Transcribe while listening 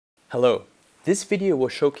Hello, this video will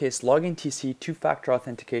showcase LoginTC two-factor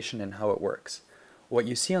authentication and how it works. What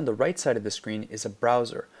you see on the right side of the screen is a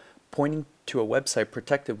browser pointing to a website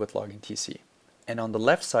protected with LoginTC, and on the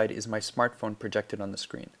left side is my smartphone projected on the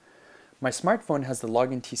screen. My smartphone has the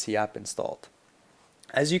LoginTC app installed.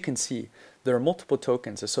 As you can see, there are multiple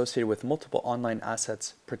tokens associated with multiple online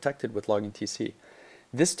assets protected with LoginTC.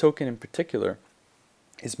 This token in particular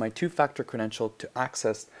is my two-factor credential to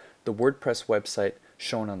access the WordPress website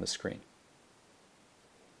shown on the screen.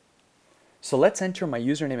 So let's enter my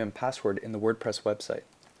username and password in the WordPress website.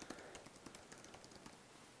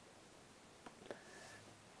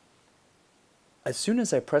 As soon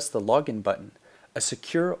as I press the login button, a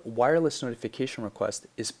secure wireless notification request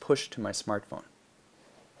is pushed to my smartphone.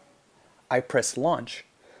 I press launch,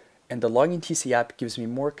 and the LoginTC app gives me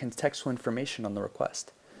more contextual information on the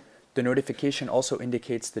request. The notification also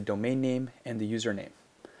indicates the domain name and the username.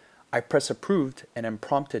 I press approved and am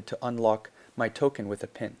prompted to unlock my token with a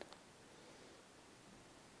PIN.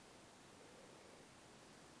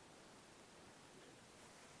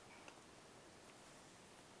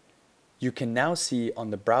 You can now see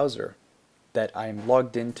on the browser that I am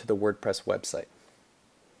logged into the WordPress website.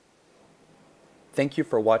 Thank you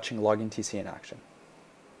for watching LoginTC in action.